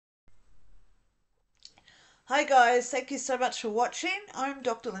Hi guys, thank you so much for watching. I'm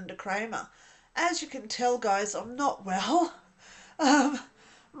Dr Lynda Cramer. As you can tell guys, I'm not well. Um,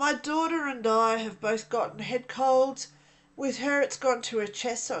 my daughter and I have both gotten head colds. With her it's gone to her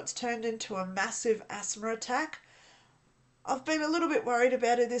chest, so it's turned into a massive asthma attack. I've been a little bit worried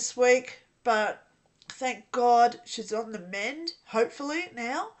about her this week, but thank God she's on the mend, hopefully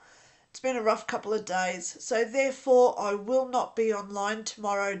now. It's been a rough couple of days, so therefore I will not be online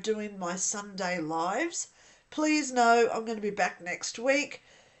tomorrow doing my Sunday lives. Please know I'm going to be back next week.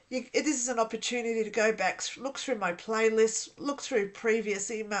 This is an opportunity to go back, look through my playlist, look through previous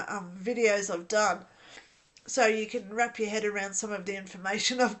videos I've done, so you can wrap your head around some of the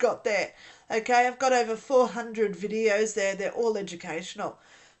information I've got there. Okay, I've got over 400 videos there. They're all educational.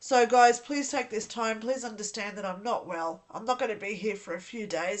 So guys, please take this time. Please understand that I'm not well. I'm not going to be here for a few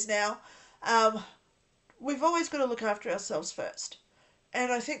days now. Um, we've always got to look after ourselves first. And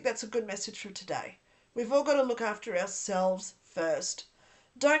I think that's a good message for today. We've all got to look after ourselves first.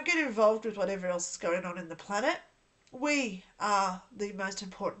 Don't get involved with whatever else is going on in the planet. We are the most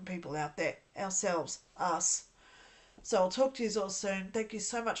important people out there. Ourselves. Us. So I'll talk to you all soon. Thank you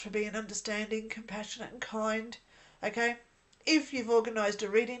so much for being understanding, compassionate and kind. Okay? If you've organised a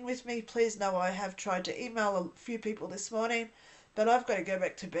reading with me, please know I have tried to email a few people this morning, but I've got to go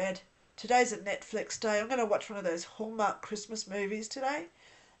back to bed. Today's a Netflix day. I'm going to watch one of those Hallmark Christmas movies today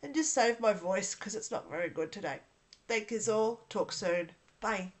and just save my voice because it's not very good today. Thank you all. Talk soon.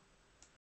 Bye.